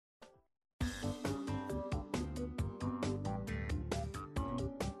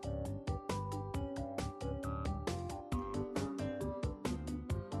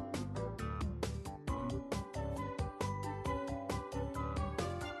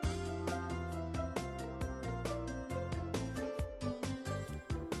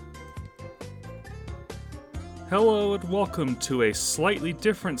Hello and welcome to a slightly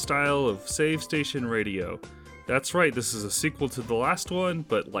different style of Save Station Radio. That's right, this is a sequel to the last one,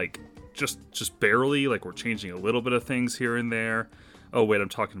 but just barely, we're changing a little bit of things here and there. Oh wait, I'm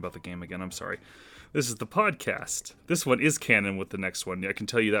talking about the game again, I'm sorry. This is the podcast. This one is canon with the next one, I can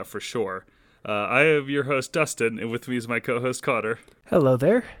tell you that for sure. I am your host, Dustin, and with me is my co-host, Cotter. Hello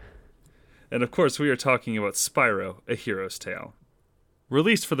there. And of course, we are talking about Spyro, A Hero's Tale.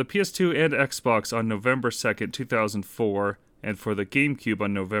 Released for the PS2 and Xbox on November 2nd, 2004, and for the GameCube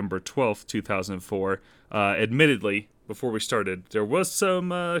on November 12th, 2004. Admittedly, before we started, there was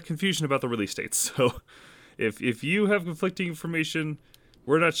some confusion about the release dates, so if you have conflicting information,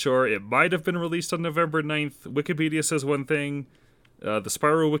 we're not sure. It might have been released on November 9th. Wikipedia says one thing, the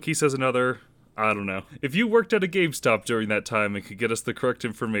Spyro Wiki says another. I don't know. If you worked at a GameStop during that time and could get us the correct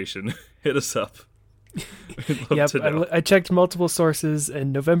information, hit us up. Yep, I checked multiple sources,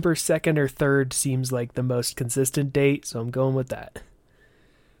 and November 2nd or 3rd seems like the most consistent date, so I'm going with that.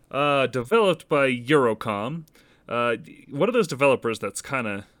 Developed by Eurocom. One of those developers that's kind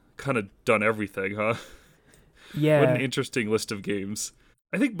of done everything, huh? Yeah. What an interesting list of games.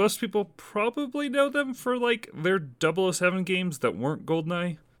 I think most people probably know them for, their 007 games that weren't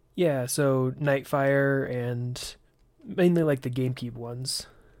GoldenEye. Yeah, so Nightfire and mainly, the GameCube ones.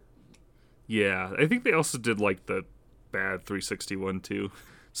 Yeah, I think they also did the bad 360 one too.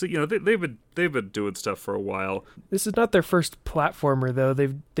 So they've been doing stuff for a while. This is not their first platformer though.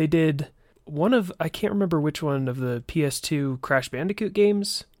 They did one of, I can't remember which one of the PS2 Crash Bandicoot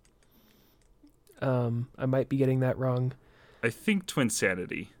games. I might be getting that wrong. I think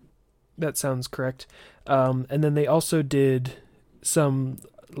Twinsanity. That sounds correct. And then they also did some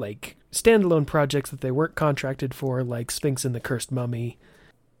standalone projects that they weren't contracted for, like Sphinx and the Cursed Mummy.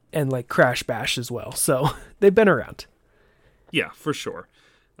 And Crash Bash as well, so they've been around. Yeah, for sure.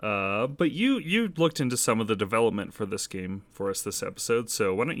 But you looked into some of the development for this game for us this episode,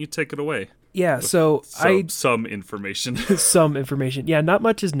 so why don't you take it away? Yeah, some information. Some information. Yeah, not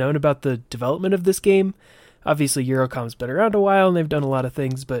much is known about the development of this game. Obviously, Eurocom's been around a while, and they've done a lot of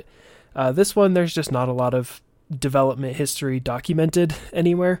things, but this one, there's just not a lot of development history documented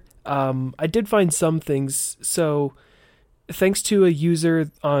anywhere. I did find some things, so thanks to a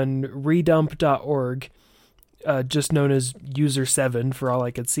user on redump.org, just known as User7 for all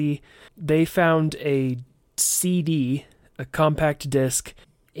I could see, they found a CD, a compact disc,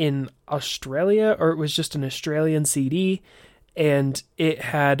 in Australia, or it was just an Australian CD, and it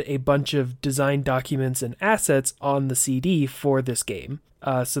had a bunch of design documents and assets on the CD for this game.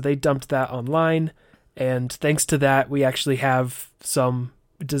 So they dumped that online, and thanks to that, we actually have some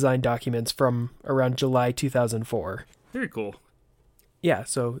design documents from around July 2004. Very cool. Yeah,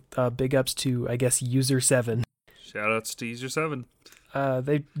 so big ups to, I guess, User7. Shoutouts to User7.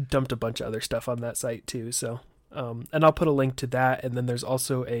 They dumped a bunch of other stuff on that site too, so. And I'll put a link to that, and then there's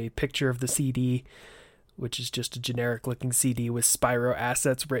also a picture of the CD, which is just a generic-looking CD with Spyro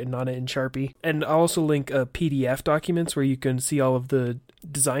assets written on it in Sharpie. And I'll also link PDF documents where you can see all of the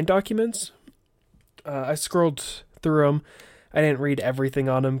design documents. I scrolled through them. I didn't read everything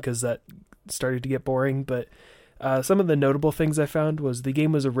on them because that started to get boring, but some of the notable things I found was the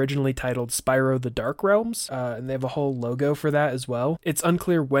game was originally titled Spyro the Dark Realms, and they have a whole logo for that as well. It's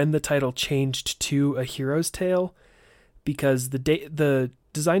unclear when the title changed to A Hero's Tale, because the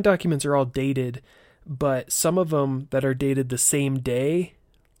design documents are all dated, but some of them that are dated the same day,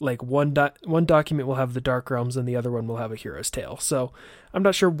 one document will have the Dark Realms and the other one will have A Hero's Tale. So I'm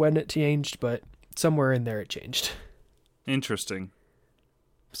not sure when it changed, but somewhere in there it changed. Interesting.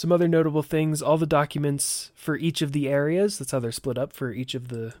 Some other notable things, all the documents for each of the areas, that's how they're split up for each of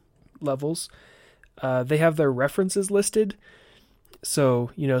the levels, they have their references listed.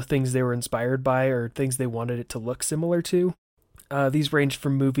 So, things they were inspired by or things they wanted it to look similar to. These range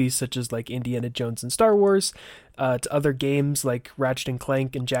from movies such as Indiana Jones and Star Wars, to other games like Ratchet and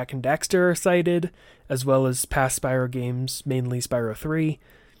Clank and Jak and Daxter are cited, as well as past Spyro games, mainly Spyro 3.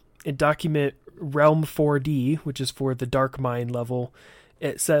 In document Realm 4D, which is for the Dark Mine level,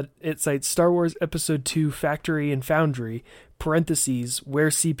 it cites Star Wars Episode 2 Factory and Foundry, parentheses,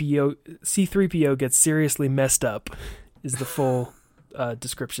 where C-3PO gets seriously messed up, is the full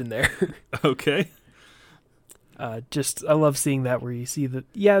description there. Okay. I love seeing that where you see that,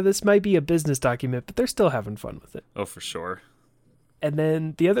 this might be a business document, but they're still having fun with it. Oh, for sure. And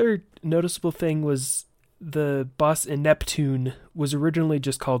then the other noticeable thing was the boss in Neptune was originally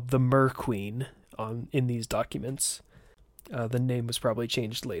just called the Mer Queen in these documents. The name was probably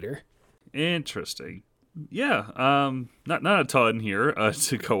changed later. Interesting. Yeah, not a ton here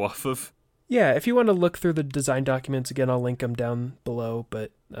to go off of. Yeah, if you want to look through the design documents, again, I'll link them down below,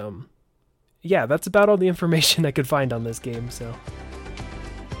 but yeah, that's about all the information I could find on this game, so...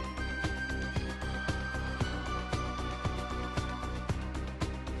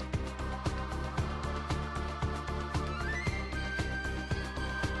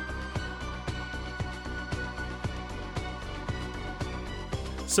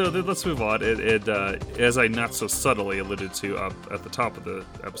 So then let's move on. As I not so subtly alluded to up at the top of the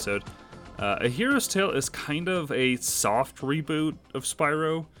episode, A Hero's Tale is kind of a soft reboot of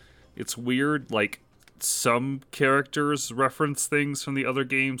Spyro. It's weird, like some characters reference things from the other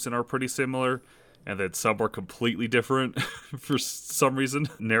games and are pretty similar, and then some are completely different for some reason.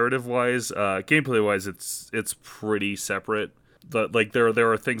 Narrative-wise, gameplay-wise, it's pretty separate. But like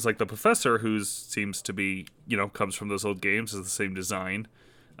there are things like the professor, who seems to be, comes from those old games, is the same design.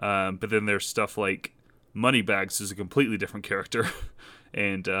 But then there's stuff like Moneybags, who's a completely different character,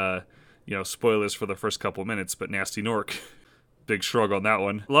 and spoilers for the first couple minutes, but Nasty Nork, big shrug on that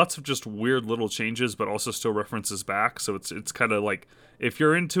one. Lots of just weird little changes, but also still references back. So it's kind of like, if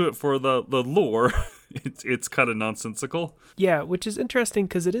you're into it for the lore, it's kind of nonsensical. Yeah, which is interesting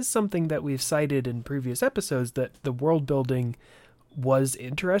because it is something that we've cited in previous episodes, that the world building was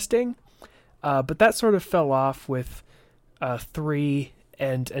interesting, but that sort of fell off with 3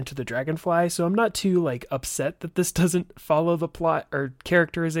 and Enter the Dragonfly, so I'm not too upset that this doesn't follow the plot or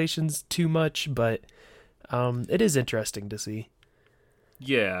characterizations too much, but it is interesting to see.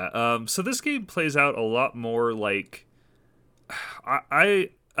 Yeah, so this game plays out a lot more like I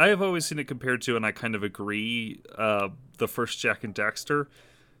have always seen it compared to, and I kind of agree, the first Jak and Daxter,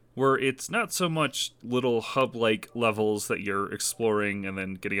 where it's not so much little hub-like levels that you're exploring and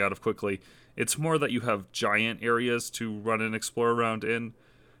then getting out of quickly. It's more that you have giant areas to run and explore around in,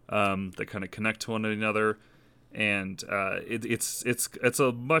 that kind of connect to one another, and it's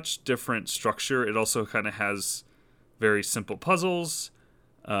a much different structure. It also kind of has very simple puzzles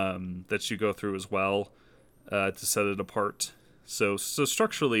that you go through as well to set it apart. So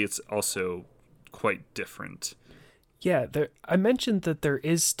structurally, it's also quite different. Yeah, I mentioned that there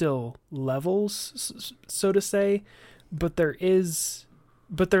is still levels, so to say, but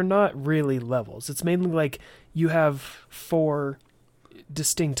they're not really levels. It's mainly like you have 4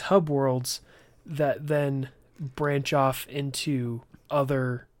 distinct hub worlds that then branch off into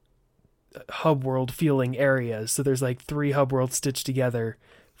other hub world feeling areas. So there's 3 hub worlds stitched together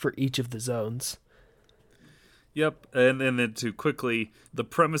for each of the zones. Yep, and then to quickly, the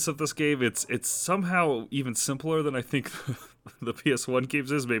premise of this game, it's somehow even simpler than I think the PS1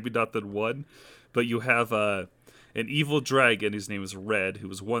 games is, maybe not than 1, but you have an evil dragon, whose name is Red, who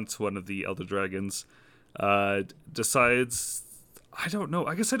was once one of the Elder Dragons, decides, I don't know,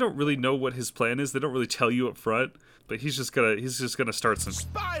 I guess I don't really know what his plan is. They don't really tell you up front, but he's just gonna start some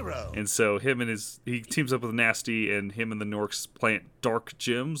Spyro. And so he teams up with Nasty, and him and the Norks plant dark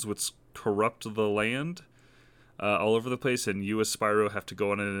gems which corrupt the land all over the place, and you as Spyro have to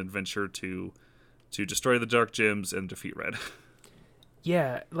go on an adventure to destroy the dark gems and defeat Red.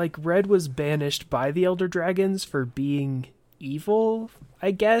 Yeah, Red was banished by the Elder Dragons for being evil, I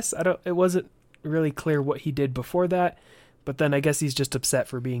guess. It wasn't really clear what he did before that, but then I guess he's just upset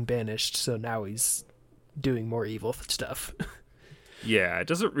for being banished, so now he's doing more evil stuff. Yeah, it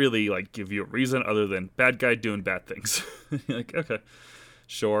doesn't really give you a reason other than bad guy doing bad things. Okay,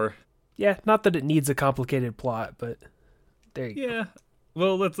 sure. Yeah, not that it needs a complicated plot, but there you go. Yeah.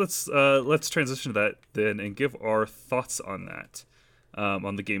 Well, let's transition to that then and give our thoughts on that,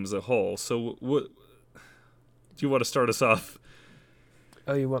 on the game as a whole. So, what do you want to start us off?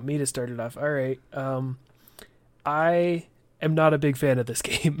 Oh, you want me to start it off? All right. I am not a big fan of this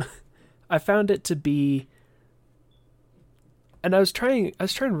game. I found it to be, and I was trying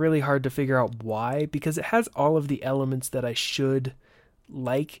really hard to figure out why, because it has all of the elements that I should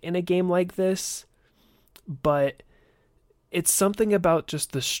like in a game like this, but it's something about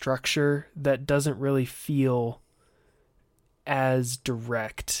just the structure that doesn't really feel as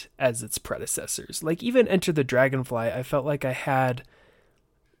direct as its predecessors. Even Enter the Dragonfly, I felt like I had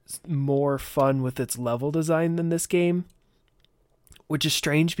more fun with its level design than this game, which is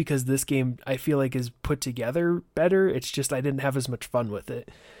strange because this game I feel like is put together better. It's just I didn't have as much fun with it.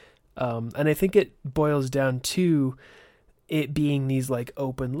 And I think it boils down to it being these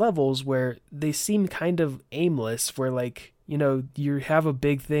open levels where they seem kind of aimless, where you have a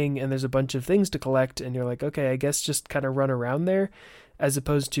big thing and there's a bunch of things to collect and you're like, okay, I guess just kind of run around there, as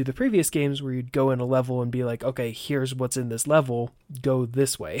opposed to the previous games where you'd go in a level and be like, okay, here's what's in this level, go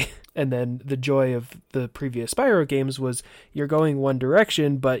this way. And then the joy of the previous Spyro games was you're going one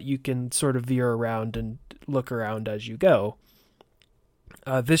direction, but you can sort of veer around and look around as you go.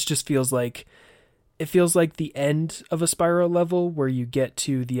 This just feels like it feels like the end of a Spyro level where you get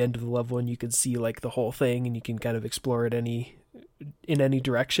to the end of the level and you can see like the whole thing and you can kind of explore it in any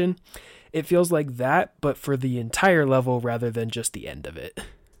direction. It feels like that, but for the entire level rather than just the end of it.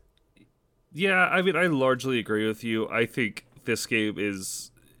 Yeah, I mean, I largely agree with you. I think this game is,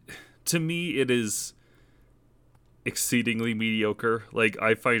 to me, it is exceedingly mediocre. Like,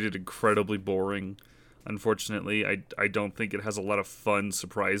 I find it incredibly boring. Unfortunately, I don't think it has a lot of fun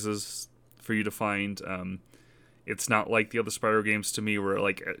surprises for you to find. It's not like the other Spyro games to me where,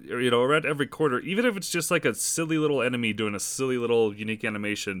 like, you know, around every corner, even if it's just like a silly little enemy doing a silly little unique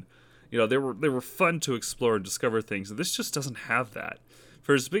animation, you know, they were fun to explore and discover things. And this just doesn't have that.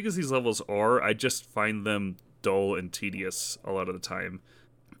 For as big as these levels are, I just find them dull and tedious a lot of the time.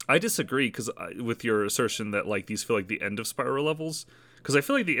 I disagree with your assertion that like these feel like the end of Spyro levels, because I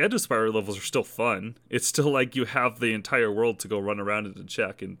feel like the end of Spyro levels are still fun. It's still like you have the entire world to go run around and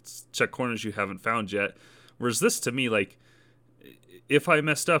check corners you haven't found yet. Whereas this, to me, like, if I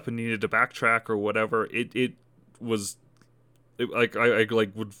messed up and needed to backtrack or whatever, I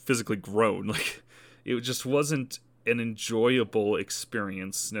would physically groan. Like, it just wasn't an enjoyable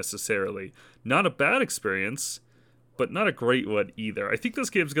experience necessarily. Not a bad experience, but not a great one either. I think this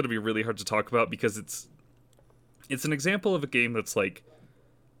game's going to be really hard to talk about because it's an example of a game that's like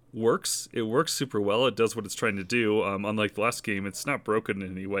works. It works super well. It does what it's trying to do. Unlike the last game, it's not broken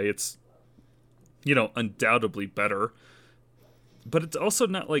in any way. It's, you know, undoubtedly better. But it's also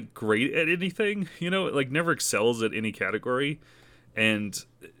not like great at anything. You know, it like never excels at any category. And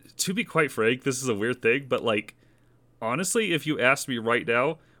to be quite frank, this is a weird thing, but like honestly, if you asked me right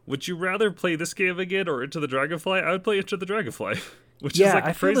now, would you rather play this game again or Into the Dragonfly? I would play Into the Dragonfly, which is like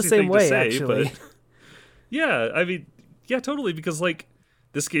a crazy thing to say, actually. But yeah, I mean, yeah, totally, because like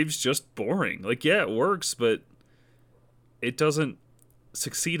this game's just boring. Like, yeah, it works, but it doesn't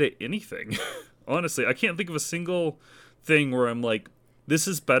succeed at anything. Honestly, I can't think of a single thing where I'm like, this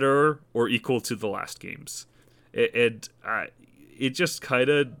is better or equal to the last games. It just kind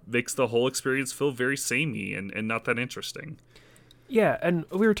of makes the whole experience feel very samey and not that interesting. Yeah, and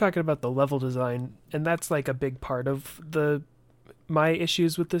we were talking about the level design, and that's like a big part of my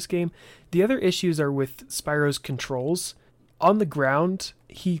issues with this game. The other issues are with Spyro's controls. On the ground,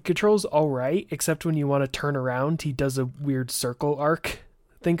 he controls all right, except when you want to turn around, he does a weird circle arc.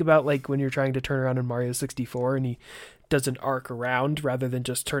 Think about like when you're trying to turn around in Mario 64 and he does an arc around rather than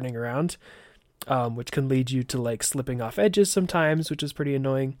just turning around, which can lead you to like slipping off edges sometimes, which is pretty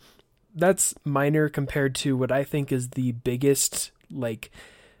annoying. That's minor compared to what I think is the biggest like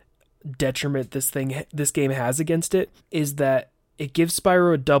detriment this game has against it, is that it gives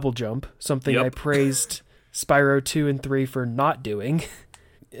Spyro a double jump, something I praised Spyro 2 and 3 for not doing.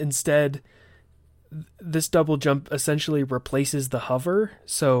 Instead, this double jump essentially replaces the hover,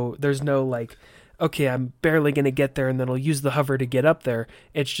 so there's no like, okay, I'm barely going to get there and then I'll use the hover to get up there.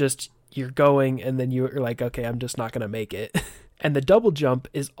 It's just you're going and then you're like, okay, I'm just not going to make it. And the double jump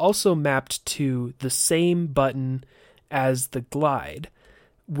is also mapped to the same button as the glide,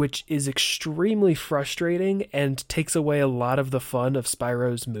 which is extremely frustrating and takes away a lot of the fun of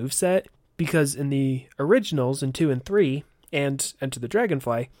Spyro's moveset, because in the originals in 2 and 3 and Enter the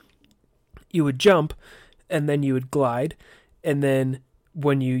Dragonfly, you would jump and then you would glide, and then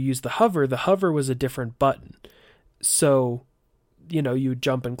when you use the hover was a different button. So, you know, you would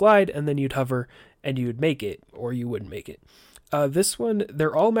jump and glide and then you'd hover and you would make it, or you wouldn't make it. This one,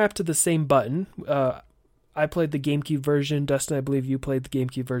 they're all mapped to the same button. I played the GameCube version. Dustin, I believe you played the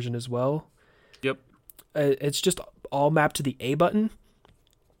GameCube version as well. Yep. It's just all mapped to the A button.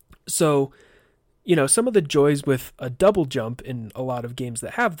 So, you know, some of the joys with a double jump in a lot of games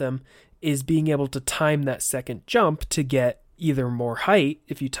that have them is being able to time that second jump to get either more height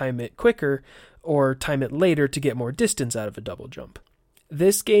if you time it quicker, or time it later to get more distance out of a double jump.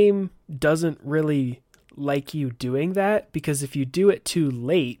 This game doesn't really like you doing that, because if you do it too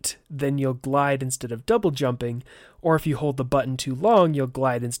late, then you'll glide instead of double jumping, or if you hold the button too long, you'll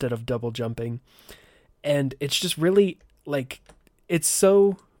glide instead of double jumping. And it's just really like, it's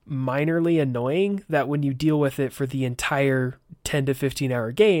so minorly annoying that when you deal with it for the entire 10 to 15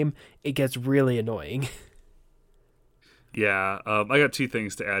 hour game, it gets really annoying. Yeah, I got two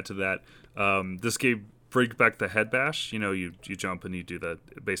things to add to that. This game bring back the head bash. You know, you jump and you do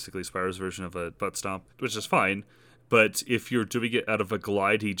that, basically Spyro's version of a butt stomp, which is fine. But if you're doing it out of a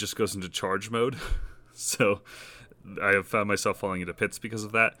glide, he just goes into charge mode. So I have found myself falling into pits because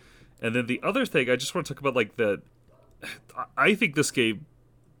of that. And then the other thing, I just want to talk about, like, I think this game,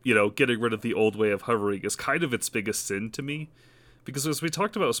 you know, getting rid of the old way of hovering is kind of its biggest sin to me. Because as we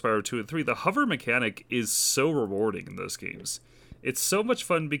talked about Spyro 2 and 3, the hover mechanic is so rewarding in those games. It's so much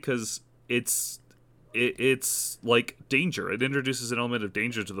fun because it's it's like danger. It introduces an element of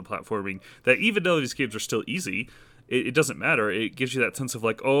danger to the platforming that even though these games are still easy, it doesn't matter. It gives you that sense of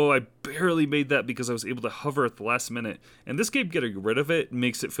like, oh, I barely made that because I was able to hover at the last minute. And this game, getting rid of it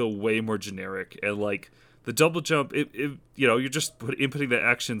makes it feel way more generic. And like the double jump, you're just inputting the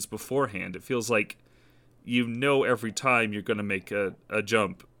actions beforehand. It feels like you know every time you're going to make a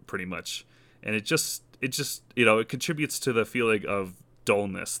jump pretty much. And it just it contributes to the feeling of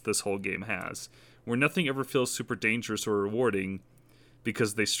dullness this whole game has, where nothing ever feels super dangerous or rewarding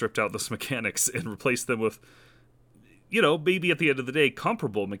because they stripped out those mechanics and replaced them with, maybe at the end of the day,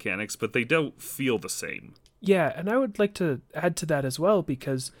 comparable mechanics, but they don't feel the same. Yeah, and I would like to add to that as well,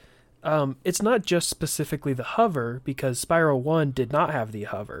 because it's not just specifically the hover, because Spyro 1 did not have the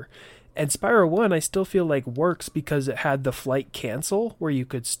hover. And Spyro 1, I still feel like works because it had the flight cancel, where you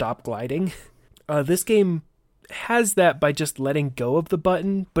could stop gliding. This game has that by just letting go of the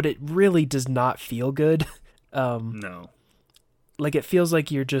button, but it really does not feel good. No. Like, it feels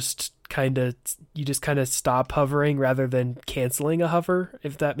like you just kind of stop hovering rather than canceling a hover,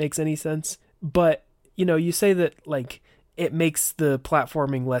 if that makes any sense. But, you say that, like, it makes the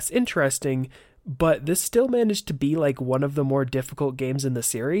platforming less interesting, but this still managed to be, like, one of the more difficult games in the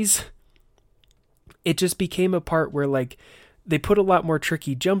series. It just became a part where, like, they put a lot more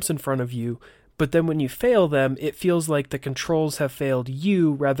tricky jumps in front of you, but then when you fail them, it feels like the controls have failed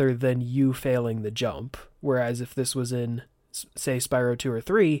you rather than you failing the jump. Whereas if this was in, say, Spyro 2 or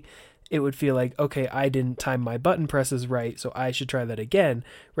 3, it would feel like, okay, I didn't time my button presses right, so I should try that again,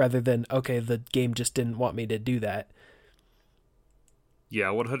 rather than, okay, the game just didn't want me to do that. Yeah,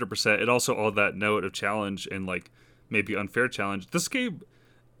 100%. And also all that note of challenge and, like, maybe unfair challenge. This game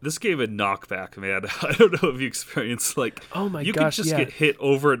a knockback, man. I don't know if you experienced, like, oh my you gosh, can just get hit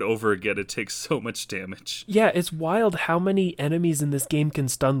over and over again. It takes so much damage. Yeah, it's wild how many enemies in this game can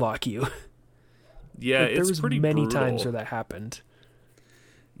stun lock you. Yeah, like, it's pretty many brutal. times where that happened.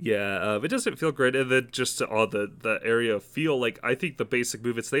 Yeah, it doesn't feel great. And then just all the area feel, like, I think the basic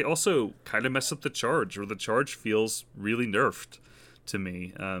movements, they also kind of mess up the charge, or the charge feels really nerfed to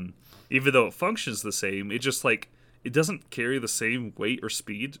me. Even though it functions the same, it just, like, it doesn't carry the same weight or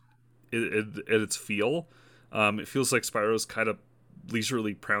speed in its feel. It feels like Spyro's kind of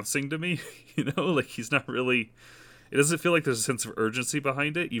leisurely pouncing to me, like he's not really... It doesn't feel like there's a sense of urgency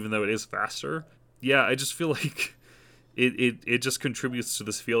behind it, even though it is faster. Yeah, I just feel like it just contributes to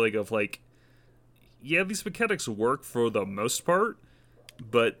this feeling of, like, yeah, these mechanics work for the most part,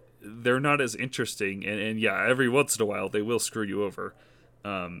 but they're not as interesting, and yeah, every once in a while they will screw you over.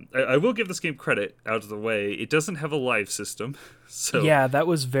 I will give this game credit out of the way. It doesn't have a live system, so yeah, that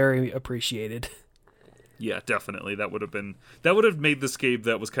was very appreciated. Yeah, definitely. That would have made this game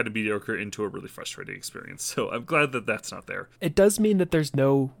that was kind of mediocre into a really frustrating experience. So I'm glad that that's not there. It does mean that there's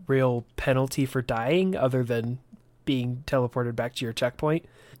no real penalty for dying other than being teleported back to your checkpoint.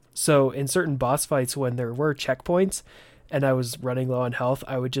 So in certain boss fights, when there were checkpoints and I was running low on health,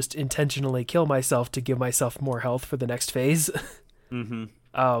 I would just intentionally kill myself to give myself more health for the next phase.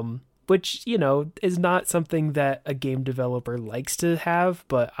 Mm-hmm. Which, is not something that a game developer likes to have,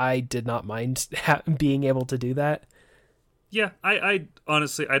 but I did not mind being able to do that. Yeah, I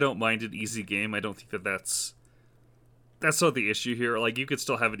honestly, I don't mind an easy game. I don't think that's not the issue here. Like, you could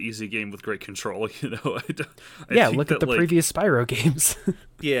still have an easy game with great control, Look at the previous Spyro games.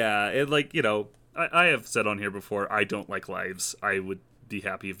 Yeah, and, like, I have said on here before, I don't like lives. I would be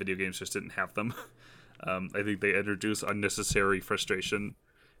happy if video games just didn't have them. I think they introduce unnecessary frustration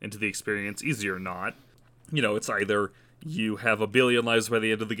into the experience, easy or not. It's either you have a billion lives by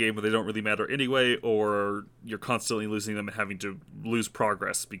the end of the game, but they don't really matter anyway, or you're constantly losing them and having to lose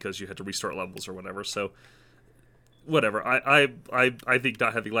progress because you had to restart levels or whatever. So, whatever. I think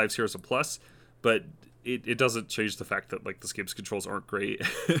not having lives here is a plus, but it doesn't change the fact that, like, this game's controls aren't great,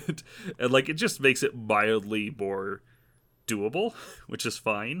 and like, it just makes it mildly more doable, which is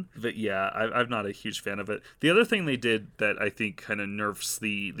fine. But yeah, I'm not a huge fan of it. The other thing they did that I think kind of nerfs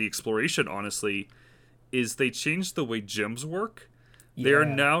the exploration, honestly, is they changed the way gems work. Yeah. They are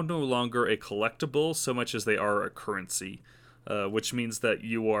now no longer a collectible so much as they are a currency, which means that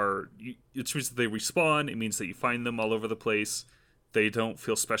they respawn. It means that you find them all over the place. They don't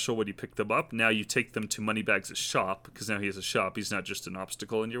feel special when you pick them up. Now you take them to Moneybags' shop, because now he has a shop. He's not just an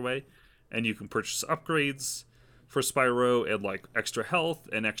obstacle in your way. And you can purchase upgrades for Spyro and, like, extra health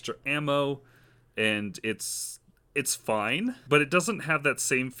and extra ammo, and it's fine, but it doesn't have that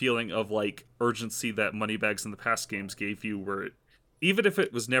same feeling of, like, urgency that Moneybags in the past games gave you, where even if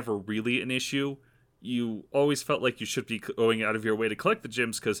it was never really an issue, you always felt like you should be going out of your way to collect the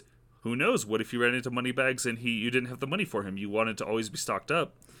gems, because who knows, what if you ran into Moneybags and you didn't have the money for him? You wanted to always be stocked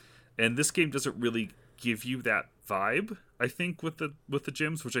up. And this game doesn't really give you that vibe, I think, with the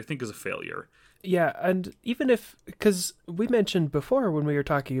gems, which I think is a failure. Yeah, and even if, because we mentioned before when we were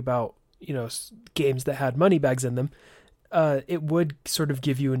talking about, games that had money bags in them, it would sort of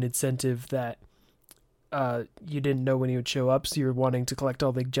give you an incentive that you didn't know when he would show up, so you're wanting to collect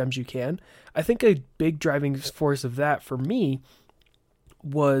all the gems you can. I think a big driving force of that for me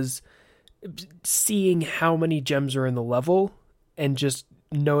was seeing how many gems are in the level and just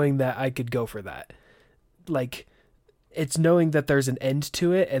knowing that I could go for that. Like, it's knowing that there's an end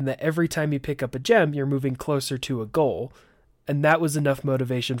to it and that every time you pick up a gem, you're moving closer to a goal. And that was enough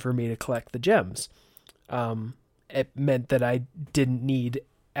motivation for me to collect the gems. It meant that I didn't need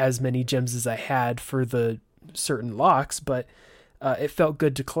as many gems as I had for the certain locks, but it felt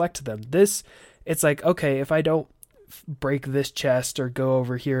good to collect them. It's like, okay, if I don't break this chest or go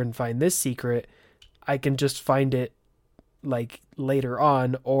over here and find this secret, I can just find it like later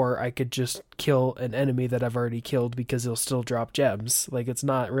on, or I could just kill an enemy that I've already killed because it'll still drop gems. Like, it's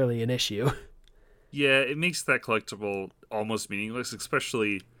not really an issue. Yeah, it makes that collectible almost meaningless,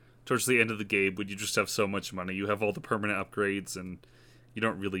 especially towards the end of the game when you just have so much money. You have all the permanent upgrades and you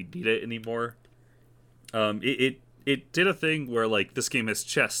don't really need it anymore. It did a thing where, like, this game has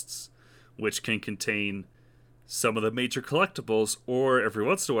chests which can contain some of the major collectibles, or every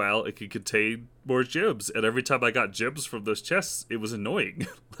once in a while it can contain more gems, and every time I got gems from those chests, it was annoying.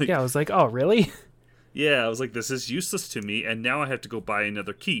 Like, yeah, I was like, oh, really? Yeah, I was like, this is useless to me, and now I have to go buy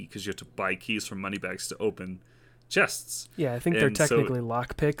another key, because you have to buy keys from moneybags to open chests. Yeah, I think they're technically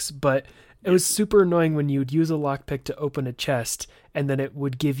lockpicks, but it was super annoying when you'd use a lockpick to open a chest, and then it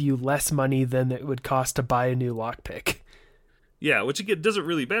would give you less money than it would cost to buy a new lockpick. Yeah, which again doesn't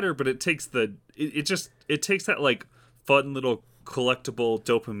really matter, but it takes it takes that like fun little collectible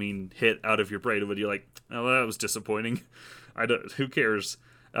dopamine hit out of your brain when you're like, oh, well, that was disappointing. Who cares?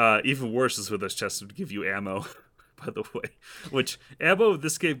 Even worse is with those chests would give you ammo, by the way. Which ammo in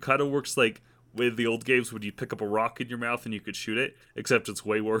this game kind of works like with the old games when you pick up a rock in your mouth and you could shoot it, except it's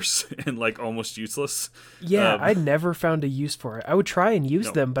way worse and like almost useless. Yeah, I never found a use for it. I would try and use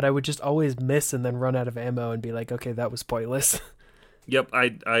them, but I would just always miss and then run out of ammo and be like, okay, that was pointless. Yep,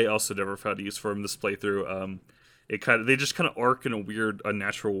 I also never found a use for them this playthrough. They just kind of arc in a weird,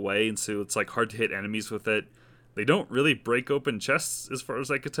 unnatural way, and so it's like hard to hit enemies with it. They don't really break open chests, as far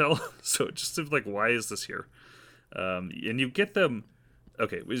as I could tell. So it just seems like, why is this here? And you get them.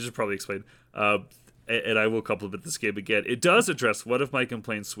 Okay, we should probably explain. And I will compliment this game again. It does address one of my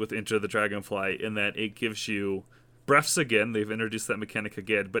complaints with Enter the Dragonfly in that it gives you breaths again. They've introduced that mechanic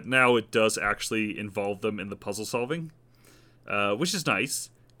again, but now it does actually involve them in the puzzle solving, which is nice.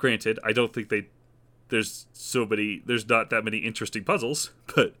 Granted, I don't think there's not that many interesting puzzles,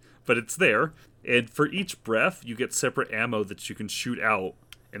 but it's there. And for each breath, you get separate ammo that you can shoot out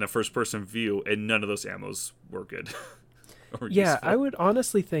in a first-person view, and none of those ammos were good. Yeah, useful. I would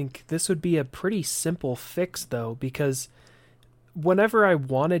honestly think this would be a pretty simple fix, though, because whenever I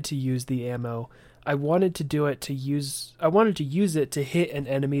wanted to use the ammo, I wanted to use it to hit an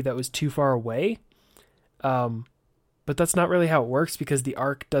enemy that was too far away. But that's not really how it works because the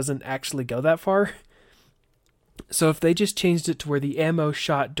arc doesn't actually go that far. So if they just changed it to where the ammo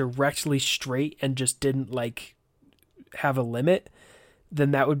shot directly straight and just didn't like have a limit,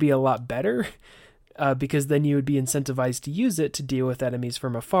 then that would be a lot better. Because then you would be incentivized to use it to deal with enemies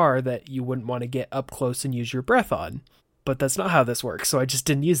from afar that you wouldn't want to get up close and use your breath on. But that's not how this works, so I just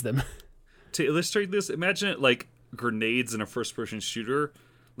didn't use them. To illustrate this, imagine it like grenades in a first-person shooter,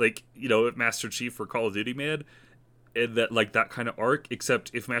 like, if Master Chief or Call of Duty man, and that like that kind of arc, except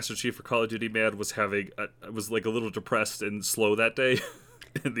if Master Chief or Call of Duty man was was like a little depressed and slow that day,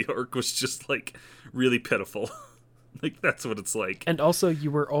 and the arc was just like really pitiful. Like, that's what it's like. And also, you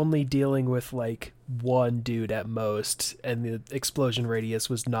were only dealing with, like, one dude at most, and the explosion radius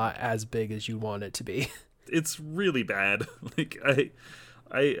was not as big as you want it to be. It's really bad. Like,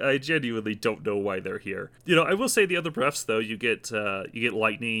 I genuinely don't know why they're here. I will say the other breaths, though, you get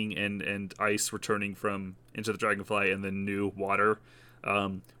lightning and ice returning from Into the Dragonfly, and then new water.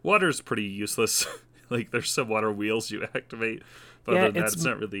 Water's pretty useless. Like, there's some water wheels you activate, but other than that, it's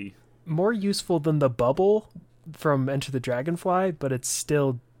not really... more useful than the bubble from Enter the Dragonfly, but it's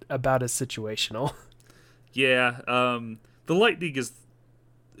still about as situational. Yeah, the lightning is,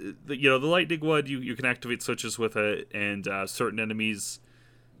 the lightning one, you can activate switches with it, and certain enemies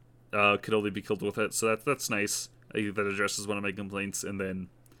can only be killed with it, so that's nice. I think that addresses one of my complaints. And then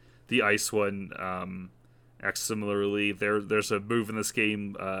the ice one acts similarly. There's a move in this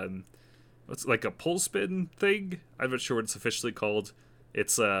game, it's like a pole spin thing. I'm not sure what it's officially called.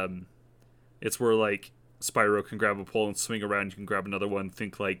 It's where like Spyro can grab a pole and swing around. You can grab another one.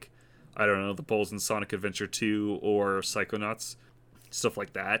 Think like I don't know, the bowls in Sonic Adventure 2 or Psychonauts, stuff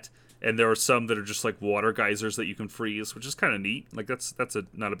like that. And there are some that are just like water geysers that you can freeze, which is kind of neat. Like that's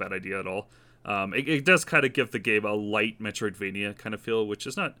not a bad idea at all. It does kind of give the game a light Metroidvania kind of feel, which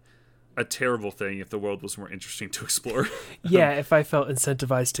is not a terrible thing if the world was more interesting to explore. Yeah, if I felt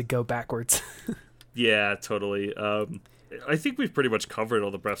incentivized to go backwards. Yeah, totally. I think we've pretty much covered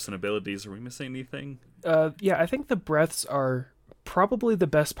all the breaths and abilities. Are we missing anything? Yeah, I think the breaths are probably the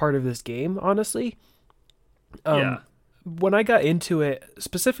best part of this game, honestly. Yeah. When I got into it,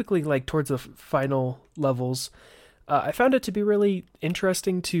 specifically like towards the final levels, I found it to be really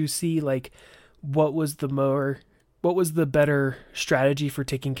interesting to see like what was the better strategy for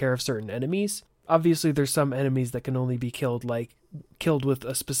taking care of certain enemies. Obviously, there's some enemies that can only be killed with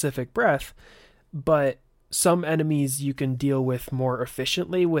a specific breath, but some enemies you can deal with more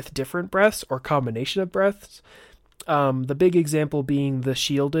efficiently with different breaths or combination of breaths. The big example being the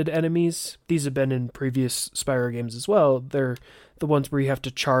shielded enemies. These have been in previous Spyro games as well. They're the ones where you have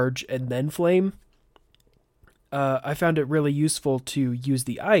to charge and then flame. I found it really useful to use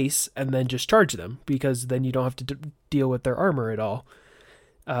the ice and then just charge them, because then you don't have to deal with their armor at all.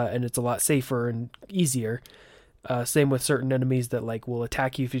 And it's a lot safer and easier. Same with certain enemies that like will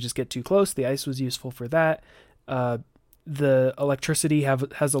attack you if you just get too close. The ice was useful for that. The electricity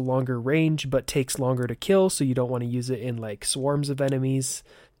has a longer range but takes longer to kill, so you don't want to use it in like swarms of enemies.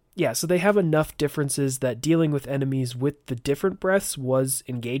 Yeah, so they have enough differences that dealing with enemies with the different breaths was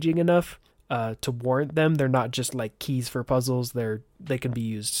engaging enough to warrant them. They're not just like keys for puzzles. They can be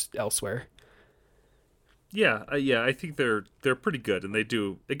used elsewhere. Yeah, I think they're pretty good, and they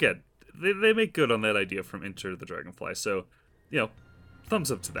do, again, they make good on that idea from Enter the Dragonfly. So,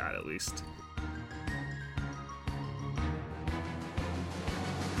 thumbs up to that at least.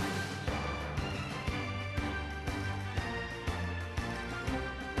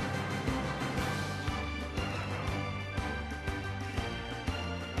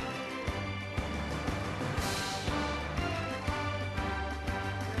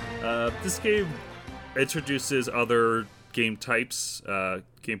 This game introduces other game types,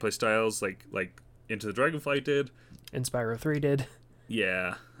 gameplay styles, like Into the Dragonfly did. And Spyro 3 did.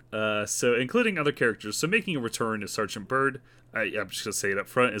 Yeah. So including other characters. So making a return is Sergeant Bird. I'm just going to say it up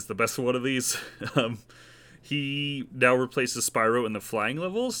front, is the best one of these. He now replaces Spyro in the flying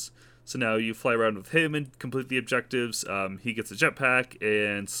levels. So now you fly around with him and complete the objectives. He gets a jetpack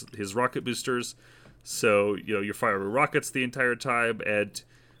and his rocket boosters. So, you're firing rockets the entire time, and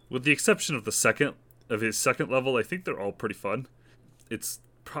with the exception of his second level, I think they're all pretty fun. It's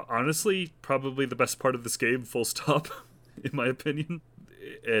honestly probably the best part of this game, full stop, in my opinion.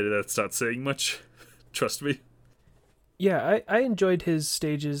 And that's not saying much. Trust me. Yeah, I enjoyed his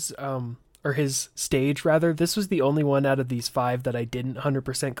stages, or his stage, rather. This was the only one out of these 5 that I didn't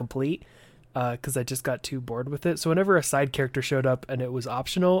 100% complete, because I just got too bored with it. So whenever a side character showed up and it was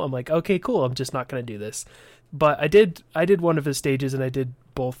optional, I'm like, okay, cool, I'm just not going to do this. But I did one of his stages, and I did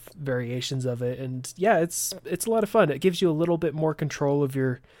both variations of it, and yeah, it's a lot of fun. It gives you a little bit more control of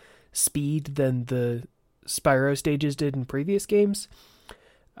your speed than the Spyro stages did in previous games.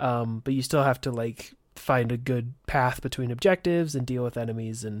 But you still have to like find a good path between objectives and deal with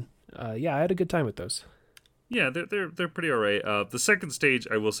enemies, and yeah, I had a good time with those. Yeah, they're pretty alright. The second stage,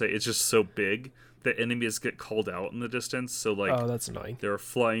 I will say, is just so big that enemies get called out in the distance. So like, oh, that's annoying. There are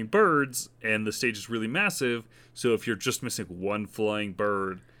flying birds, and the stage is really massive. So if you're just missing one flying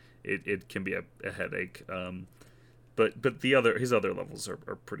bird, it can be a headache. But his other levels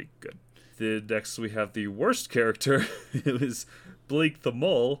are pretty good. Next we have the worst character. It was Blake the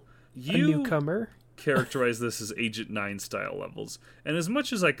Mole. A newcomer. Characterize this as Agent 9 style levels. And as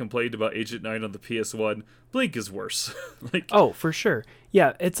much as I complained about Agent 9 on the PS1, Blink is worse. Oh, for sure.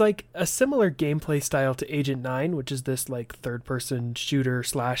 Yeah, it's like a similar gameplay style to Agent 9, which is this like third-person shooter /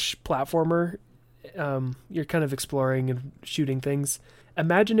 platformer. You're kind of exploring and shooting things.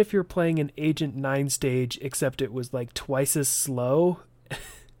 Imagine if you're playing an Agent 9 stage, except it was like twice as slow,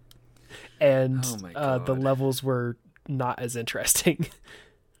 and the levels were not as interesting.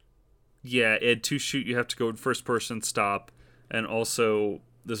 Yeah, and to shoot, you have to go in first person, stop, and also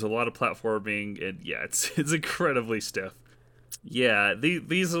there's a lot of platforming, and yeah, it's incredibly stiff. Yeah,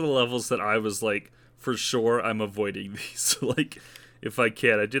 these are the levels that I was like, for sure, I'm avoiding these. Like, if I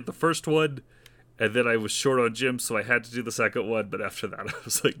can. I did the first one, and then I was short on gems, so I had to do the second one, but after that, I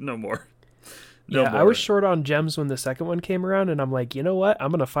was like, no more. No more. I was short on gems when the second one came around, and I'm like, you know what? I'm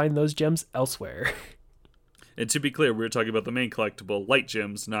going to find those gems elsewhere. And to be clear, we were talking about the main collectible, light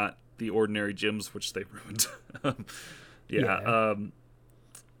gems, not the ordinary gems, which they ruined.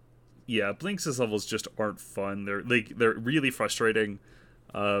 Blink's levels just aren't fun. They're really frustrating.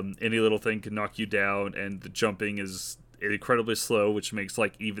 Any little thing can knock you down, and the jumping is incredibly slow, which makes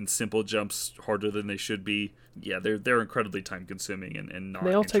like even simple jumps harder than they should be. Yeah, they're incredibly time consuming and not.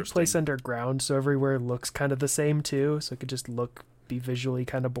 They all take interesting. place underground, so everywhere looks kind of the same too. So it could just be visually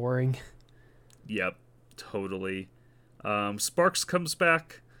kind of boring. Yep, totally. Sparks comes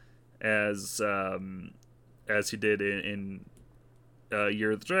back as he did in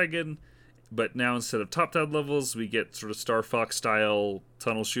Year of the Dragon, but now instead of top-down levels, we get sort of Star Fox style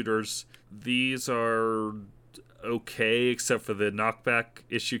tunnel shooters. These are okay, except for the knockback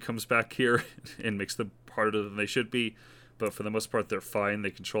issue comes back here and makes them harder than they should be. But for the most part, they're fine.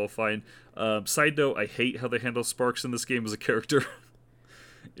 They control fine. Side note, I hate how they handle Sparks in this game as a character.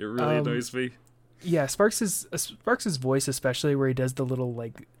 It really annoys me. Yeah, Sparks' voice, especially where he does the little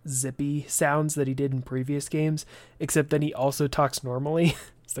like zippy sounds that he did in previous games, except then he also talks normally.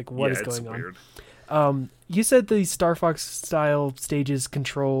 It's like, what is going weird. on? You said the Star Fox style stages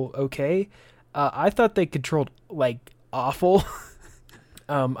control okay. I thought they controlled like awful.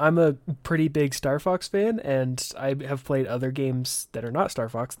 I'm a pretty big Star Fox fan, and I have played other games that are not Star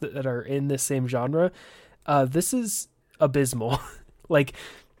Fox that are in this same genre. This is abysmal. Like,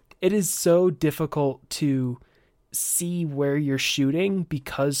 it is so difficult to see where you're shooting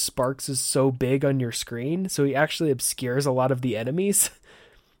because Sparks is so big on your screen, so he actually obscures a lot of the enemies.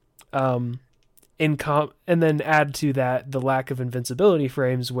 And then add to that the lack of invincibility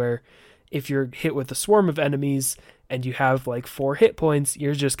frames, where if you're hit with a swarm of enemies and you have like 4 hit points,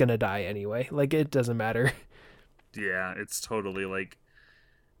 you're just gonna die anyway. Like, it doesn't matter. Yeah, it's totally like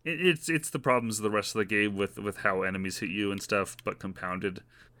it's the problems of the rest of the game with how enemies hit you and stuff, but compounded.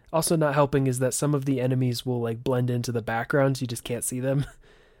 Also, not helping is that some of the enemies will like blend into the background, so you just can't see them.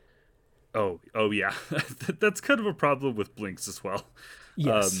 Oh yeah, that's kind of a problem with Blinks as well.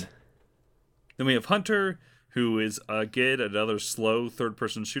 Yes. Then we have Hunter, who is, again, another slow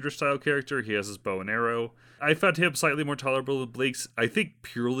third-person shooter-style character. He has his bow and arrow. I found him slightly more tolerable than Blinks, I think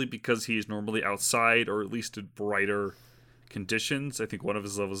purely because he's normally outside, or at least in brighter conditions. I think one of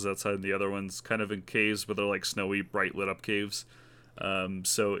his levels is outside, and the other one's kind of in caves, but they're like snowy, bright lit-up caves.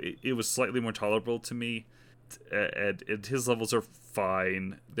 So it was slightly more tolerable to me. And his levels are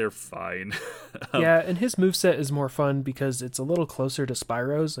fine. They're fine. Yeah, and his moveset is more fun because it's a little closer to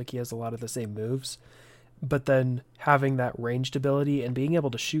Spyro's. Like, he has a lot of the same moves. But then having that ranged ability and being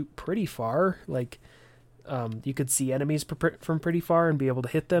able to shoot pretty far, like, you could see enemies from pretty far and be able to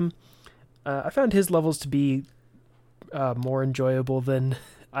hit them. I found his levels to be more enjoyable than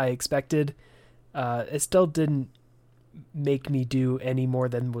I expected. It still didn't make me do any more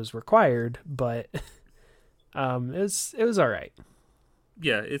than was required, but it was all right.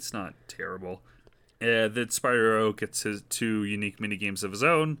 Yeah, it's not terrible. Then Spyro gets his 2 unique mini games of his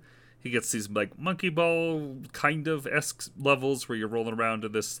own. He gets these like monkey ball kind of esque levels where you're rolling around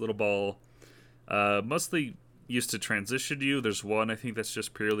in this little ball. Mostly used to transition you. There's one I think that's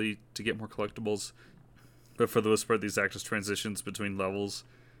just purely to get more collectibles. But for the most part, these act as transitions between levels.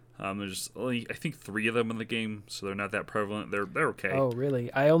 There's only I think 3 of them in the game, so they're not that prevalent. They're okay. Oh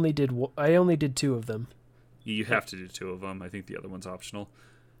really? I only did 2 of them. You have to do 2 of them. I think the other one's optional.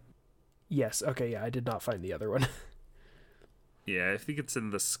 Yes. Okay. Yeah, I did not find the other one. Yeah, I think it's in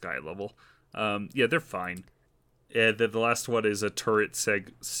the sky level. Yeah, they're fine. And then the last one is a turret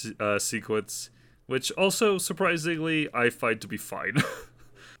sequence, which also, surprisingly, I find to be fine.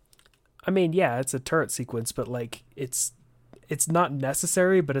 I mean, yeah, it's a turret sequence, but like it's not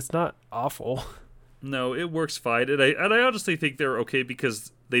necessary, but it's not awful. No, it works fine, and I honestly think they're okay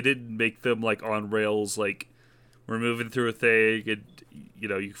because they didn't make them like on rails, like we're moving through a thing, and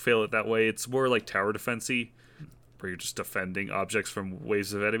you fail it that way. It's more like tower defense-y, where you're just defending objects from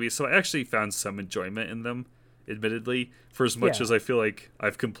waves of enemies. So I actually found some enjoyment in them, admittedly. For as much as I feel like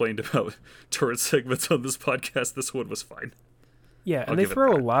I've complained about turret segments on this podcast, this one was fine. Yeah, and they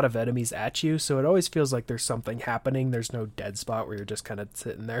throw a lot of enemies at you, so it always feels like there's something happening. There's no dead spot where you're just kind of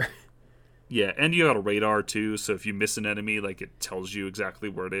sitting there. Yeah, and you got a radar too, so if you miss an enemy, like it tells you exactly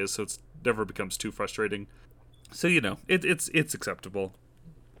where it is, so it never becomes too frustrating. So it's acceptable.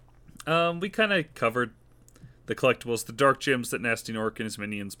 We kind of covered the collectibles, the dark gems that Nasty Nork and his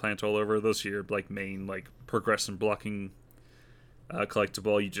minions plant all over. Those are your like main like progress and blocking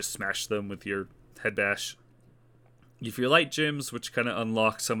collectible. You just smash them with your head bash. If you light gems, which kind of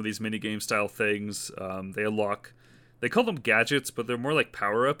unlock some of these minigame style things, they call them gadgets, but they're more like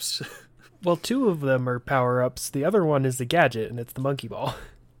power-ups. Well, 2 of them are power-ups. The other one is the gadget, and it's the monkey ball.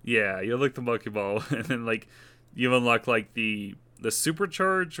 Yeah, you unlock the monkey ball, and then like you unlock like the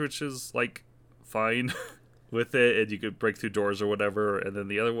supercharge, which is like fine with it, and you could break through doors or whatever. And then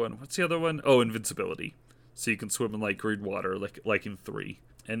the other one, what's the other one? Oh, invincibility. so you can swim in like green water, like in 3.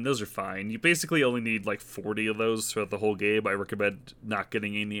 And those are fine. You basically only need like 40 of those throughout the whole game. I recommend not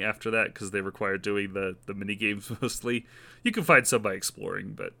getting any after that because they require doing the mini games mostly. You can find some by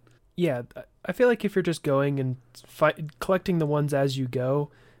exploring, but Yeah, I feel like if you're just going and collecting the ones as you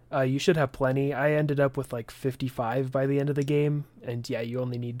go, you should have plenty. I ended up with like 55 by the end of the game, and yeah, you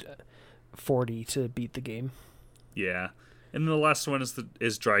only need 40 to beat the game. yeah. And then the last one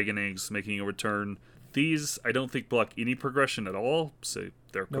is Dragon Eggs making a return. These I don't think block any progression at all, so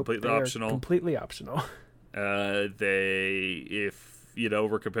they're completely optional. Completely optional. We're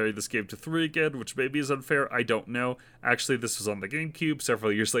comparing this game to 3 again, which maybe is unfair. I don't know. Actually, this was on the GameCube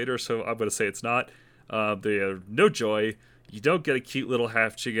several years later, so I'm going to say it's not. They have no joy. You don't get a cute little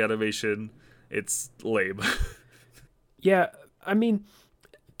half-ching animation. It's lame. Yeah, I mean,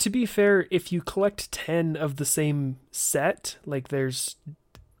 to be fair, if you collect 10 of the same set, like there's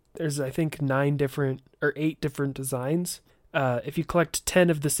I think 8 different designs. If you collect 10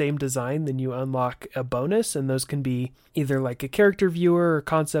 of the same design, then you unlock a bonus, and those can be either like a character viewer or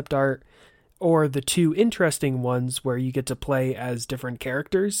concept art, or the 2 interesting ones where you get to play as different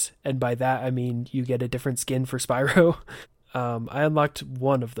characters, and by that I mean you get a different skin for Spyro. I unlocked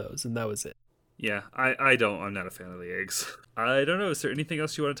one of those, and that was it. Yeah, I'm not a fan of the eggs. I don't know, is there anything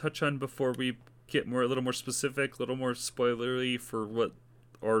else you want to touch on before we get a little more specific, a little more spoilery for what,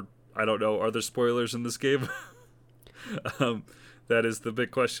 or I don't know, are there spoilers in this game? That is the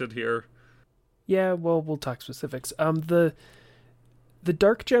big question here. Yeah, well, we'll talk specifics. The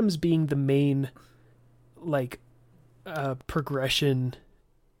dark gems being the main, like, progression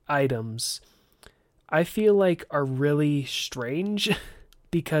items, I feel like are really strange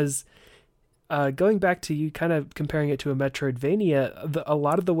because going back to you kind of comparing it to a Metroidvania, a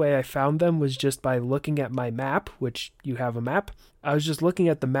lot of the way I found them was just by looking at my map, which you have a map. I was just looking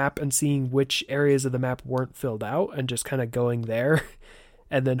at the map and seeing which areas of the map weren't filled out and just kind of going there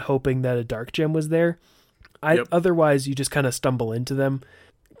and then hoping that a dark gem was there. Otherwise, you just kind of stumble into them.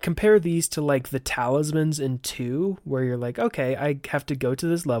 Compare these to like the talismans in 2, where you're like, okay, I have to go to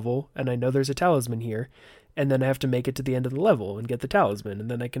this level and I know there's a talisman here, and then I have to make it to the end of the level and get the talisman, and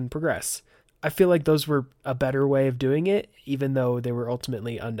then I can progress. I feel like those were a better way of doing it, even though they were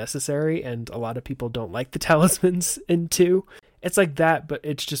ultimately unnecessary, and a lot of people don't like the talismans in 2. It's like that, but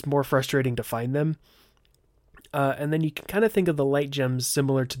it's just more frustrating to find them. And then you can kind of think of the light gems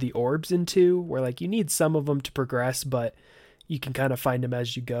similar to the orbs in 2, where like you need some of them to progress, but you can kind of find them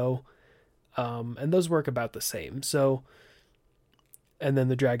as you go. And those work about the same. So, and then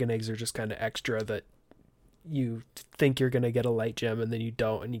the dragon eggs are just kind of extra that you think you're going to get a light gem and then you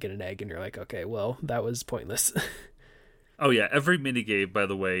don't, and you get an egg and you're like, okay, well, that was pointless. Oh yeah, every minigame, by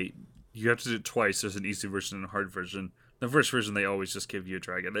the way, you have to do it twice. There's an easy version and a hard version. The first version, they always just give you a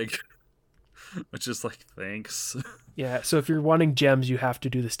dragon egg. Which is like, thanks. Yeah, so if you're wanting gems, you have to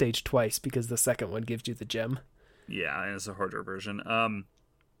do the stage twice because the second one gives you the gem. Yeah, and it's a harder version.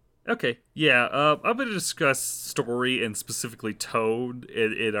 Okay, yeah, I'm going to discuss story and specifically Toad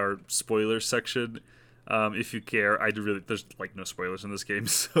in our spoiler section. If you care, there's like no spoilers in this game,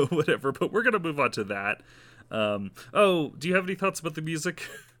 so whatever, but we're going to move on to that. Do you have any thoughts about the music?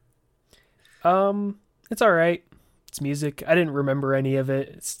 It's all right. It's music. I didn't remember any of it.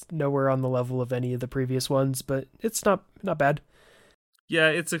 It's nowhere on the level of any of the previous ones, but it's not bad. Yeah,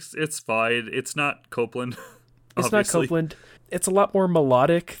 it's fine. It's not Copeland. It's not Copeland. It's a lot more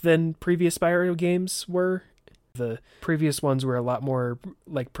melodic than previous Spyro games were. The previous ones were a lot more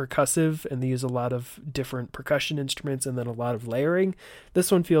like percussive, and they use a lot of different percussion instruments and then a lot of layering. This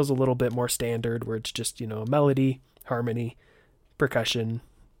one feels a little bit more standard, where it's just, a melody, harmony, percussion,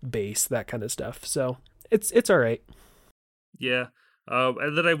 bass, that kind of stuff. So it's all right. Yeah.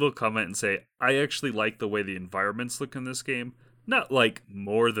 And then I will comment and say, I actually like the way the environments look in this game. Not like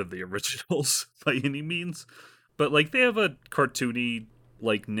more than the originals by any means, but like they have a cartoony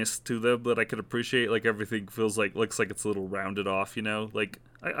likeness to them that I could appreciate. Like everything looks like it's a little rounded off, like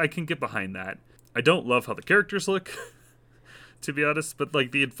I can get behind that. I don't love how the characters look, to be honest, but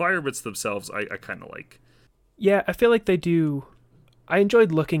like the environments themselves, I kind of like. Yeah, I feel like they do. I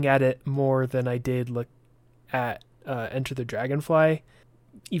enjoyed looking at it more than I did look at Enter the Dragonfly.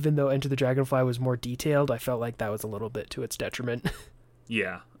 Even though Enter the Dragonfly was more detailed, I felt like that was a little bit to its detriment.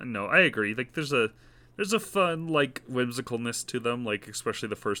 Yeah, no, I agree. Like there's a fun like whimsicalness to them, like especially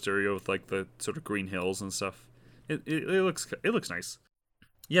the first area with like the sort of green hills and stuff. It looks nice.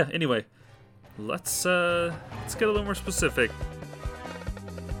 Yeah, anyway, let's get a little more specific.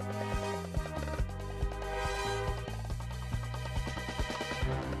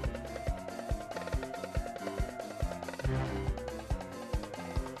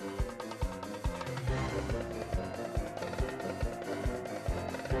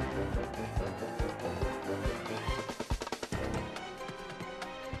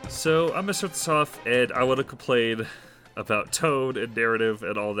 So I'm gonna start this off, and I want to complain about tone and narrative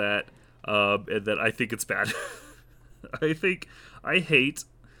and all that, and that I think it's bad. I hate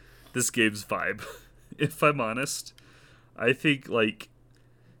this game's vibe. If I'm honest, I think like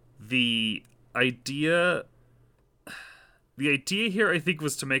the idea, the idea here, I think,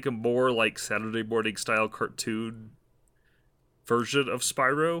 was to make a more like Saturday morning style cartoon version of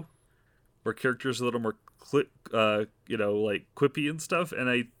Spyro, where characters are a little more like quippy and stuff, and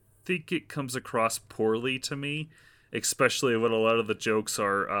I think it comes across poorly to me, especially when a lot of the jokes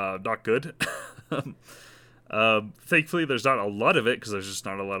are not good. Thankfully, there's not a lot of it because there's just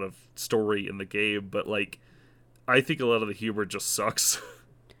not a lot of story in the game. But like, I think a lot of the humor just sucks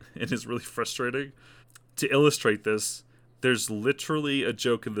and is really frustrating. To illustrate this, there's literally a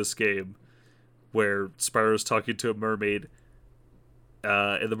joke in this game where Spyro's talking to a mermaid,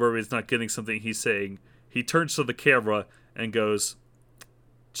 and the mermaid's not getting something he's saying. He turns to the camera and goes,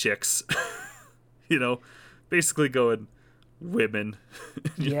 "Chicks," basically going, "Women."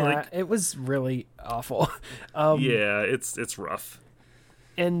 Yeah, like, it was really awful. yeah, it's rough.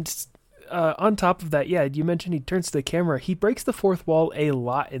 And on top of that, yeah, you mentioned he turns to the camera. He breaks the fourth wall a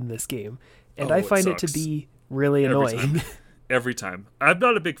lot in this game, and I find it to be really annoying. Every time. I'm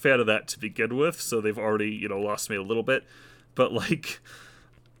not a big fan of that to begin with, so they've already, lost me a little bit. But like,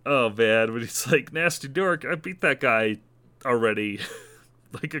 oh man, when he's like, "Nasty dork, I beat that guy already."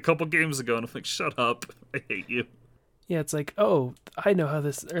 Like a couple games ago, and I'm like, shut up, I hate you. Yeah, it's like, oh, I know how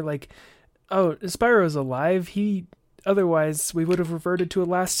this, or like, oh, Spyro's alive, otherwise we would have reverted to a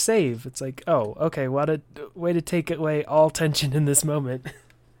last save. It's like, oh, okay, what a way to take away all tension in this moment.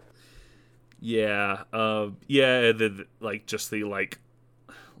 Yeah, and then, like, just the, like,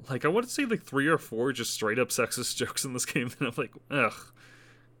 I want to say, like, 3 or 4 just straight-up sexist jokes in this game, and I'm like, ugh,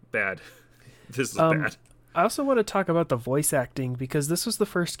 bad. This is bad. I also want to talk about the voice acting, because this was the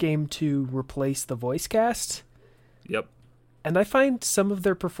first game to replace the voice cast. Yep. And I find some of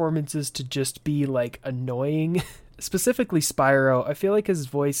their performances to just be, like, annoying. Specifically Spyro. I feel like his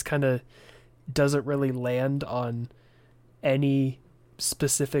voice kind of doesn't really land on any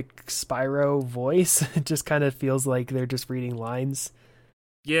specific Spyro voice. It just kind of feels like they're just reading lines.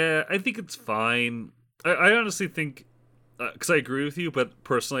 Yeah, I think it's fine. I honestly think, because I agree with you, but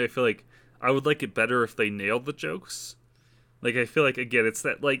personally I feel like I would like it better if they nailed the jokes. Like, I feel like, again, it's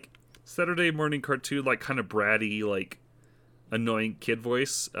that, like, Saturday morning cartoon, like, kind of bratty, like, annoying kid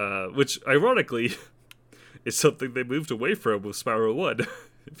voice, which, ironically, is something they moved away from with Spyro 1,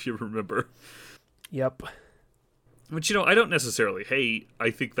 if you remember. Yep. Which, I don't necessarily hate. I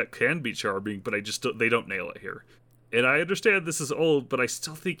think that can be charming, but they don't nail it here. And I understand this is old, but I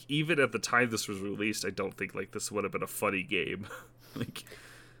still think even at the time this was released, I don't think, like, this would have been a funny game. Like,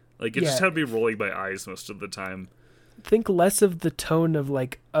 it just had me rolling my eyes most of the time. Think less of the tone of,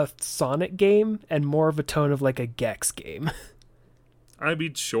 like, a Sonic game and more of a tone of, like, a Gex game. I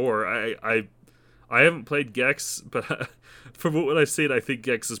mean, sure. I haven't played Gex, but from what I've seen, I think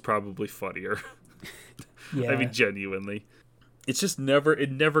Gex is probably funnier. Yeah. I mean, genuinely. It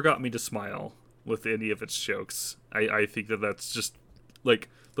never got me to smile with any of its jokes. I think that's just, like,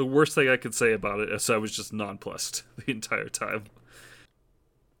 the worst thing I could say about it, as I was just nonplussed the entire time.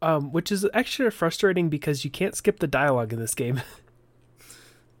 Which is actually frustrating because you can't skip the dialogue in this game.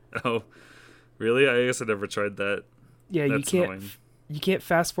 Oh, really? I guess I never tried that. Yeah, That's annoying. You can't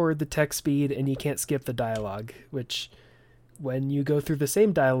fast forward the text speed, and you can't skip the dialogue, which when you go through the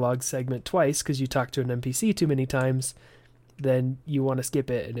same dialogue segment twice because you talk to an NPC too many times, then you want to skip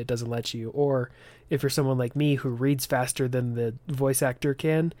it and it doesn't let you. Or if you're someone like me who reads faster than the voice actor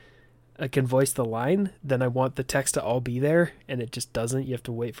can voice the line, then I want the text to all be there, and it just doesn't. You have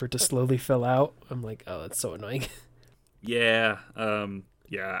to wait for it to slowly fill out. I'm like, oh, that's so annoying. Yeah,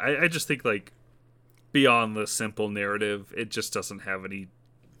 I just think, like, beyond the simple narrative, it just doesn't have any...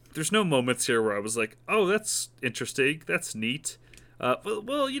 There's no moments here where I was like, oh, that's interesting, that's neat.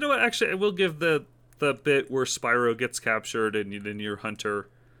 Well, you know what, actually, I will give the bit where Spyro gets captured and then you're Hunter...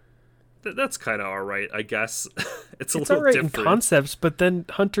 That's kind of alright, I guess. It's little alright different in concepts, but then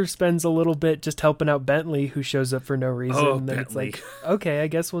Hunter spends a little bit just helping out Bentley, who shows up for no reason. Oh, and then Bentley. It's like, okay, I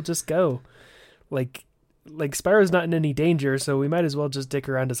guess we'll just go. Like Spyro's not in any danger, so we might as well just dick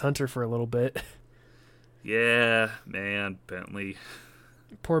around as Hunter for a little bit. Yeah, man, Bentley.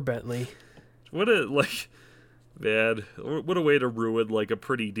 Poor Bentley. What a way to ruin, like, a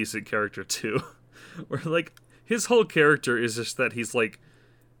pretty decent character, too. Where, like, his whole character is just that he's, like,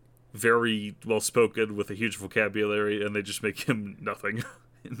 very well-spoken with a huge vocabulary, and they just make him nothing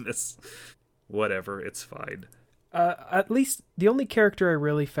in this. Whatever, it's fine. At least the only character I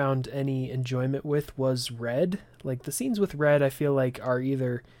really found any enjoyment with was Red. Like the scenes with Red, I feel like are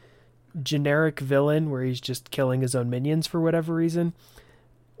either generic villain where he's just killing his own minions for whatever reason,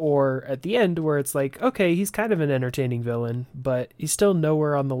 or at the end where it's like, okay, he's kind of an entertaining villain, but he's still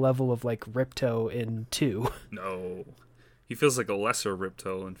nowhere on the level of like Ripto in 2. No. He feels like a lesser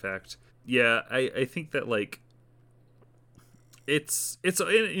Ripto, in fact. Yeah, I think that, like, it's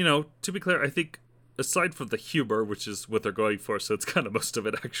to be clear, I think aside from the humor, which is what they're going for, so it's kind of most of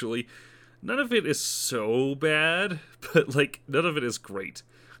it actually, none of it is so bad, but, like, none of it is great.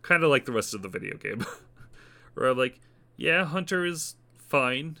 Kind of like the rest of the video game. Where I'm like, yeah, Hunter is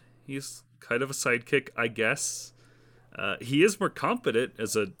fine. He's kind of a sidekick, I guess. He is more competent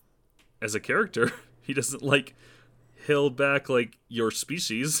as a character. He doesn't, like, hold back, like, your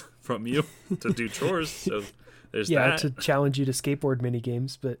species from you to do chores, so there's that. Yeah, to challenge you to skateboard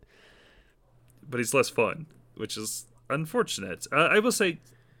minigames, but he's less fun, which is unfortunate. I will say,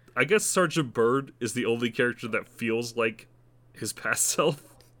 I guess Sergeant Bird is the only character that feels like his past self.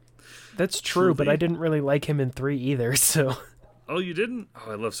 That's true, but I didn't really like him in 3 either, so... Oh, you didn't?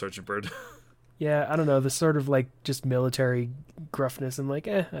 Oh, I love Sergeant Bird. Yeah, I don't know, the sort of, like, just military gruffness, I'm like,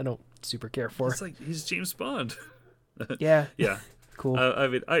 I don't super care for. It's like, he's James Bond. Yeah. Yeah. Cool. I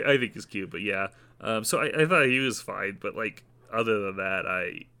mean, I think he's cute, but yeah. So I thought he was fine, but, like, other than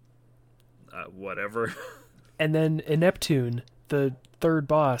that, whatever. And then in Neptune, the third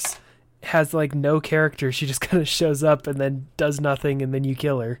boss has, like, no character. She just kind of shows up and then does nothing, and then you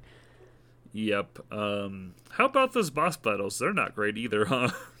kill her. Yep. How about those boss battles? They're not great either, huh?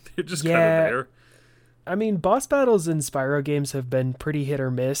 They're just Yeah. kind of there. I mean, boss battles in Spyro games have been pretty hit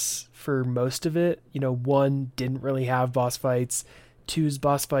or miss for most of it. 1 didn't really have boss fights. 2's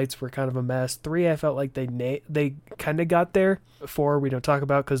boss fights were kind of a mess. 3, I felt like they kind of got there. 4, we don't talk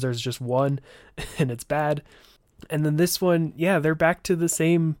about because there's just 1, and it's bad. And then this one, yeah, they're back to the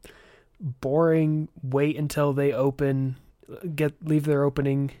same boring wait until they leave their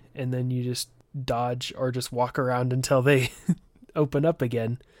opening, and then you just dodge or just walk around until they open up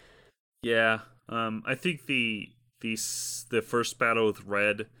again. Yeah. I think the first battle with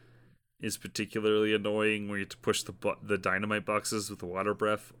Red is particularly annoying, where you have to push the dynamite boxes with the water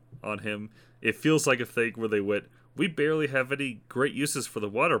breath on him. It feels like a thing where they went, we barely have any great uses for the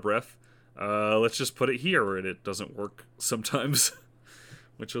water breath. Let's just put it here, and it doesn't work sometimes,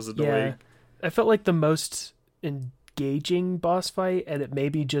 which was annoying. Yeah, I felt like the most engaging boss fight, and it may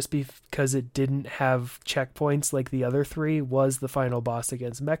be just because it didn't have checkpoints like the other 3, was the final boss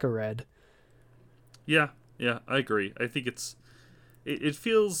against Mecha Red. Yeah, I agree. I think it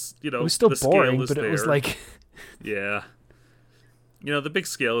feels, it was still boring, but there. It was like... Yeah. The big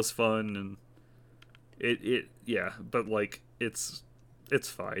scale is fun, and but, like, it's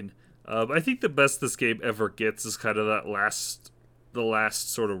fine. I think the best this game ever gets is kind of the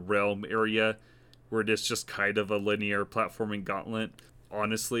last sort of realm area, where it is just kind of a linear platforming gauntlet.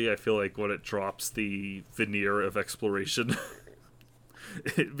 Honestly, I feel like when it drops the veneer of exploration,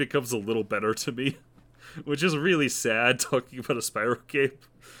 it becomes a little better to me, which is really sad talking about a Spyro game.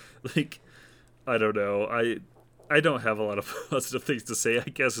 Like, I don't know. I don't have a lot of positive things to say, I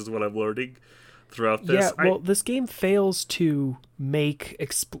guess, is what I'm learning throughout this. Yeah, well, this game fails to make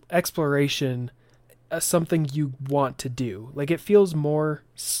exploration something you want to do. Like, it feels more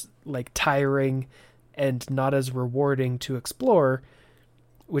like tiring and not as rewarding to explore,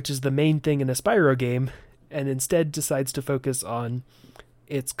 which is the main thing in a Spyro game, and instead decides to focus on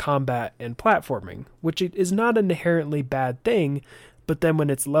its combat and platforming, which is not an inherently bad thing, but then when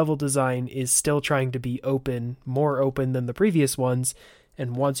its level design is still trying to be more open than the previous ones,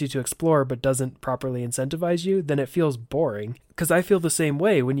 and wants you to explore but doesn't properly incentivize you, then it feels boring. Because I feel the same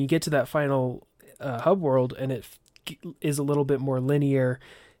way when you get to that final hub world and it is a little bit more linear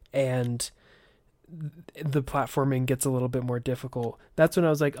and the platforming gets a little bit more difficult. That's when I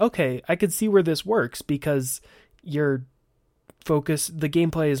was like, okay, I could see where this works, because the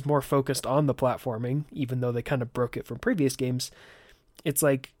gameplay is more focused on the platforming, even though they kind of broke it from previous games. It's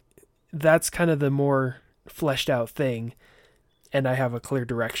like, that's kind of the more fleshed out thing, and I have a clear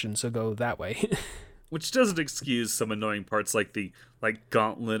direction, so go that way. Which doesn't excuse some annoying parts, like the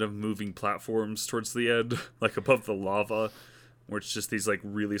gauntlet of moving platforms towards the end, like above the lava, where it's just these like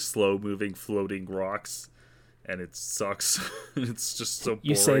really slow moving floating rocks, and it sucks. It's just so boring.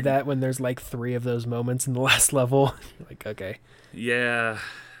 You say that when there's like 3 of those moments in the last level. Like, okay. Yeah,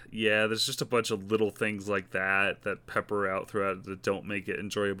 there's just a bunch of little things like that pepper out throughout that don't make it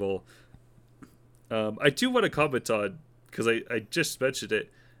enjoyable. I do want to comment on, because I just mentioned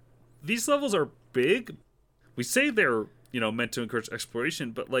it, these levels are big. We say they're, meant to encourage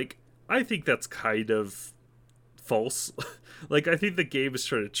exploration, but, like, I think that's kind of false. Like, I think the game is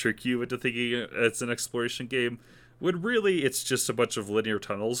trying to trick you into thinking it's an exploration game, when really it's just a bunch of linear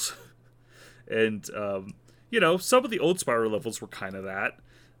tunnels. And, some of the old Spyro levels were kind of that.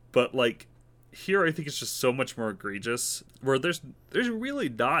 But, like, here I think it's just so much more egregious, where there's really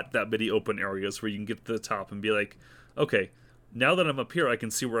not that many open areas where you can get to the top and be like, okay, now that I'm up here, I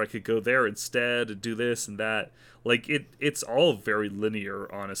can see where I could go there instead and do this and that. Like, it's all very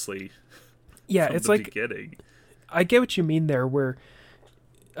linear, honestly. Yeah, from it's the like... beginning. I get what you mean there, where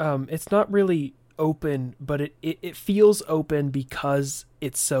it's not really open, but it feels open because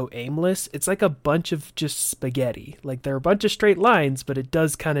it's so aimless. It's like a bunch of just spaghetti. Like, there are a bunch of straight lines, but it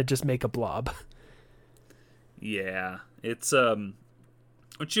does kind of just make a blob. Yeah, it's, but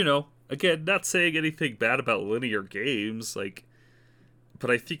again, not saying anything bad about linear games, like,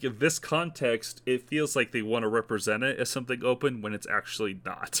 but I think in this context, it feels like they want to represent it as something open when it's actually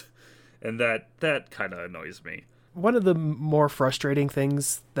not. And that kind of annoys me. One of the more frustrating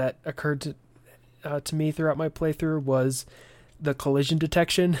things that occurred to me throughout my playthrough was the collision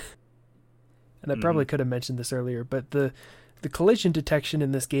detection. And I probably could have mentioned this earlier, but the collision detection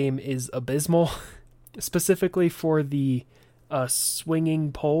in this game is abysmal, specifically for the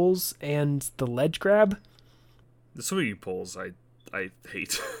swinging poles and the ledge grab. The swinging poles, I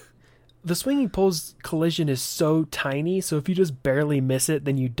hate. The swinging pole's collision is so tiny, so if you just barely miss it,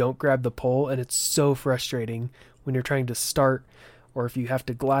 then you don't grab the pole, and it's so frustrating when you're trying to start, or if you have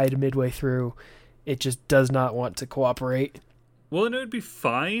to glide midway through. It just does not want to cooperate. Well, and it would be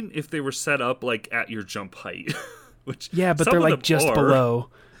fine if they were set up, like, at your jump height. Which yeah, but they're, like, just below.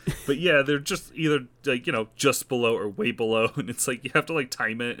 But yeah, they're just either, like, just below or way below, and it's like, you have to, like,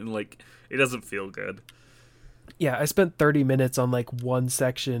 time it, and, like, it doesn't feel good. Yeah, I spent 30 minutes on, like, one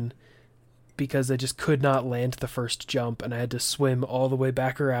section because I just could not land the first jump, and I had to swim all the way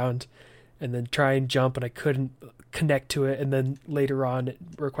back around and then try and jump, and I couldn't connect to it, and then later on it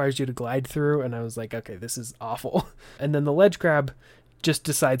requires you to glide through, and I was like, okay, this is awful. And then the ledge grab just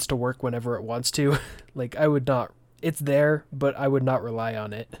decides to work whenever it wants to. Like, it's there, but I would not rely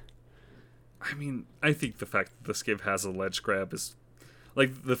on it. I mean, I think the fact that this game has a ledge grab is...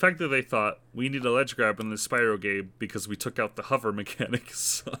 Like, the fact that they thought, we need a ledge grab in the Spyro game because we took out the hover mechanic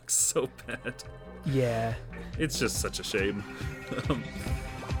sucks so bad. Yeah. It's just such a shame.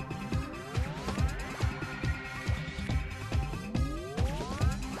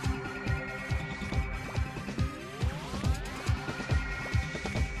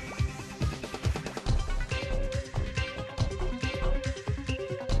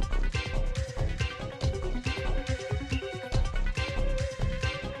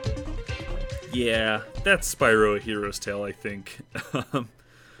 Yeah, that's Spyro: A Hero's Tale, I think.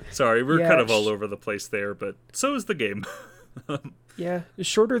 Sorry, we're kind of all over the place there, but so is the game. Yeah, it's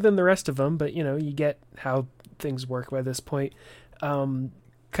shorter than the rest of them, but you get how things work by this point. Kind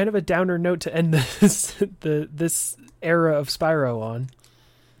of a downer note to end this era of Spyro on.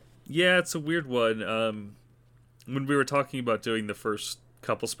 Yeah, it's a weird one. When we were talking about doing the first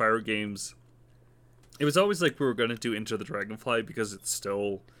couple Spyro games, it was always like we were going to do Enter the Dragonfly because it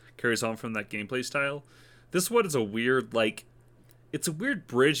still carries on from that gameplay style. This one is a weird, it's a weird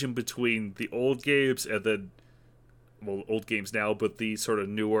bridge in between the old games and then, well, old games now, but the sort of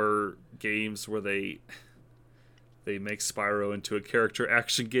newer games where they make Spyro into a character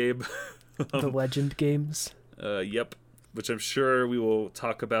action game. The Legend games. Yep. Which I'm sure we will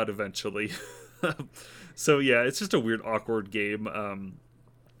talk about eventually. So yeah, it's just a weird, awkward game.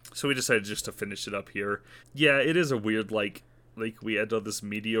 So we decided just to finish it up here. Yeah, it is a weird, we end on this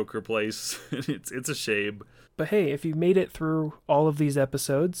mediocre place. It's a shame. But hey, if you made it through all of these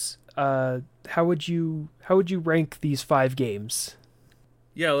episodes, how would you rank these 5 games?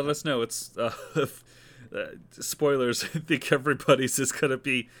 Yeah, let us know. It's spoilers. I think everybody's is gonna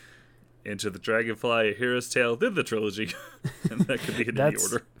be Enter the Dragonfly, A Hero's Tale, then the trilogy, and that could be in any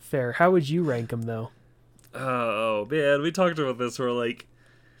order. Fair. How would you rank them though? Oh man, we talked about this. Where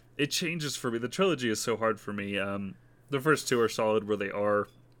it changes for me. The trilogy is so hard for me. The first 2 are solid where they are.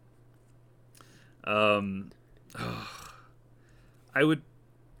 I would...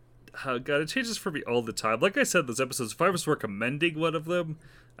 God, it changes for me all the time. Like I said, those episodes, if I was recommending one of them,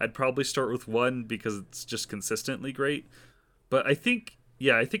 I'd probably start with 1 because it's just consistently great. But I think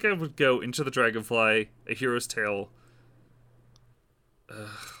I would go Into the Dragonfly, A Hero's Tale,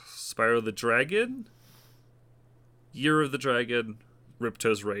 Spyro the Dragon, Year of the Dragon,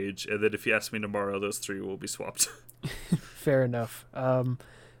 Ripto's Rage, and then if you ask me tomorrow, those 3 will be swapped. Fair enough.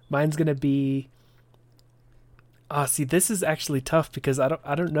 Mine's gonna be. See, this is actually tough because I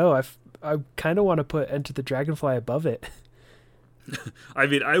don't know. I kind of want to put Enter the Dragonfly above it. I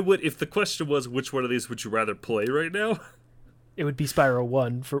mean, I would, if the question was which one of these would you rather play right now? It would be Spyro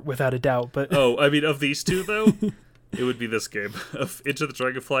 1, without a doubt, but... Oh, I mean, of these two, though, it would be this game. Of Into the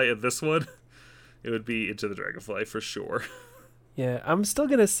Dragonfly and this one, it would be Into the Dragonfly for sure. Yeah, I'm still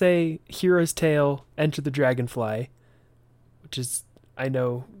going to say Hero's Tale, Enter the Dragonfly, which is, I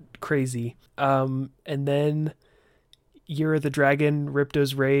know, crazy. And then Year of the Dragon,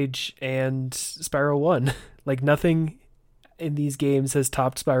 Ripto's Rage, and Spyro 1. Like, nothing in these games has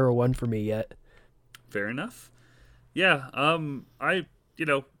topped Spyro 1 for me yet. Fair enough. Yeah, I'm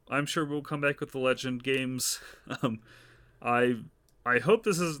sure we'll come back with the Legend games. I hope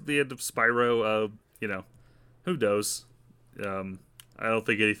this is the end of Spyro. Who knows? I don't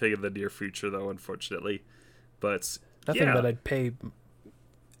think anything in the near future, though, unfortunately. But nothing that I'd pay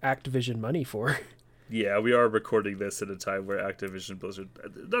Activision money for. Yeah, we are recording this at a time where Activision Blizzard,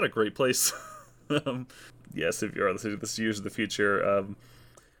 not a great place. Yes, if you are listening to this years in the future,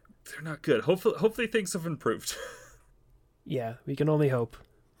 they're not good. Hopefully things have improved. Yeah, we can only hope.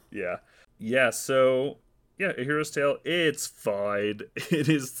 Yeah. So A Hero's Tale, it's fine. It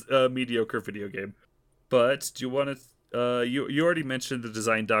is a mediocre video game. But do you want to? You already mentioned the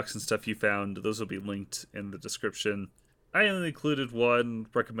design docs and stuff you found. Those will be linked in the description. I only included one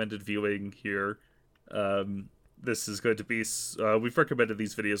recommended viewing here. This is going to be. We've recommended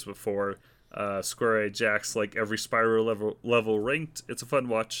these videos before. Square Ajax, like every Spyro level ranked. It's a fun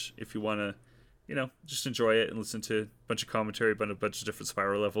watch if you want to. Just enjoy it and listen to a bunch of commentary about a bunch of different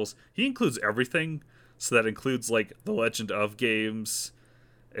Spyro levels. He includes everything, so that includes like the Legend of games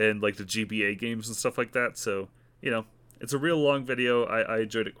and like the GBA games and stuff like that. So, it's a real long video. I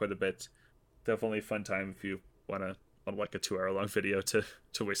enjoyed it quite a bit. Definitely a fun time if you want like a 2-hour long video to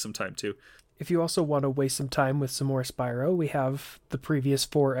waste some time too. If you also want to waste some time with some more Spyro, we have the previous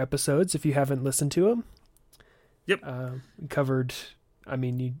 4 episodes if you haven't listened to them. Yep. We covered... I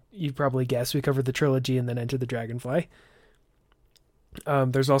mean, you'd probably guess we covered the trilogy and then Enter the Dragonfly.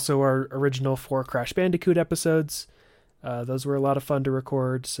 There's also our original 4 Crash Bandicoot episodes. Those were a lot of fun to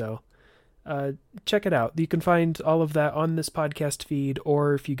record, so check it out. You can find all of that on this podcast feed,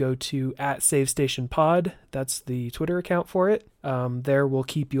 or if you go to @SaveStationPod, that's the Twitter account for it. There we'll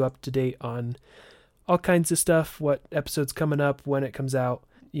keep you up to date on all kinds of stuff, what episode's coming up, when it comes out.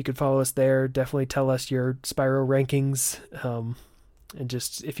 You can follow us there. Definitely tell us your Spyro rankings. And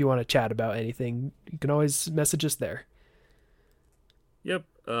just, if you want to chat about anything, you can always message us there. Yep.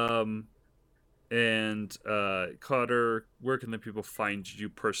 And Cotter, where can the people find you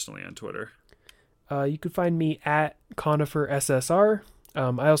personally on Twitter? You can find me at ConiferSSR.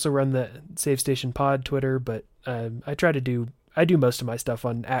 I also run the Save Station Pod Twitter, but I do most of my stuff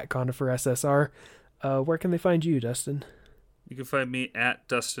on at ConiferSSR. Where can they find you, Dustin? You can find me at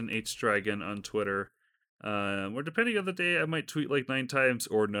DustinHDragon on Twitter. Or depending on the day, I might tweet like 9 times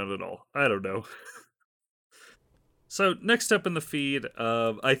or none at all. I don't know. So next up in the feed,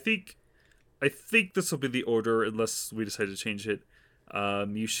 I think this will be the order unless we decide to change it.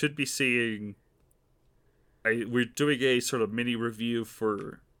 You should be seeing. We're doing a sort of mini review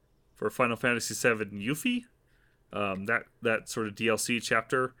for Final Fantasy VII Yuffie. That sort of DLC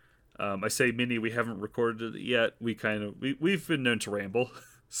chapter. I say mini. We haven't recorded it yet. We've been known to ramble,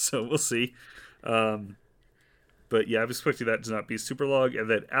 so we'll see. But yeah, I'm expecting that to not be super long. And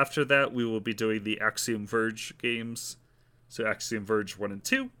then after that, we will be doing the Axiom Verge games. So Axiom Verge 1 and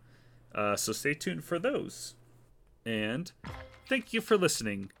 2. So stay tuned for those. And thank you for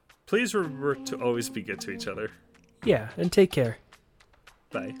listening. Please remember to always be good to each other. Yeah, and take care.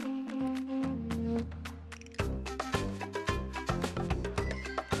 Bye.